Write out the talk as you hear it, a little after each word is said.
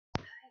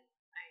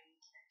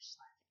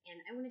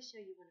and I want to show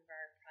you one of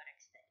our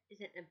products that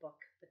isn't in a book,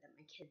 but that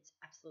my kids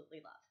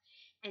absolutely love.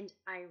 And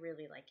I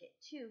really like it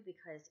too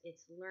because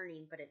it's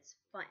learning, but it's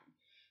fun.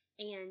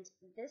 And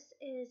this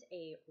is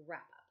a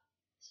wrap-up.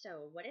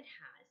 So what it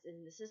has,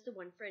 and this is the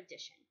one for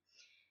addition,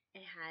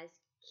 it has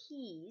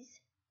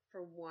keys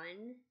for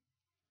 1,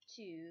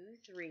 2,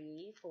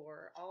 3,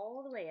 4,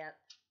 all the way up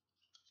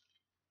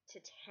to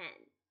 10.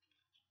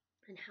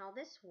 And how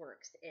this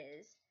works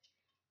is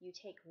you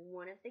take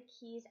one of the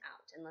keys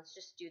out, and let's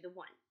just do the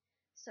 1.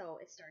 So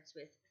it starts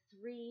with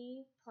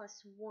 3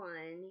 plus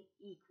 1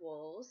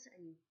 equals,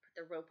 and you put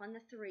the rope on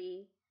the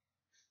 3,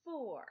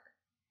 4.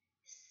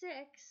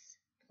 6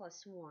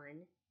 plus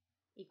 1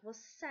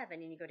 equals 7,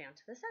 and you go down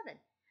to the 7.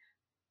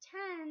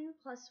 10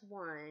 plus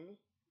 1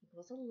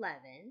 equals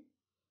 11.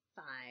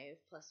 5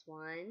 plus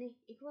 1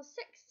 equals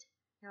 6.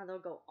 Now they'll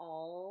go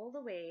all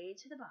the way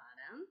to the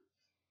bottom,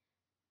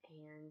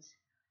 and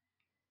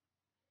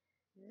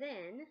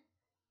then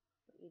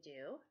what you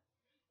do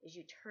is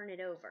you turn it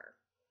over,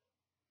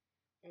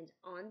 and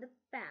on the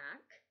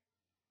back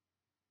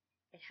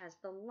it has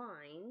the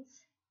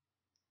lines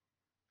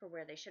for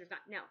where they should have gone.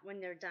 Now when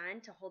they're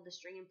done, to hold the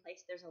string in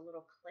place, there's a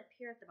little clip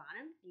here at the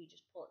bottom, and you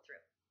just pull it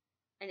through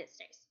and it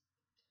stays.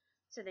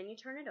 So then you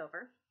turn it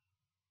over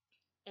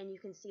and you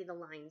can see the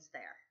lines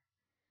there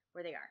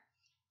where they are.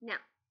 Now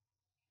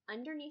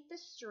underneath the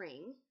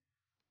string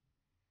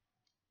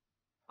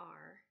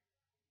are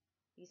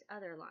these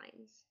other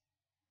lines.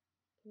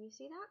 Can you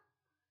see that?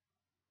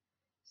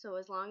 So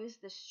as long as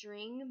the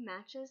string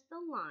matches the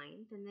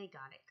line, then they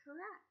got it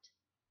correct.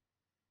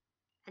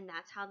 And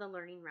that's how the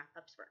learning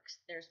wrap-ups works.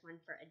 There's one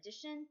for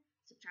addition,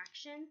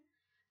 subtraction,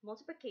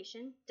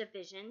 multiplication,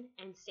 division,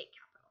 and state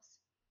count.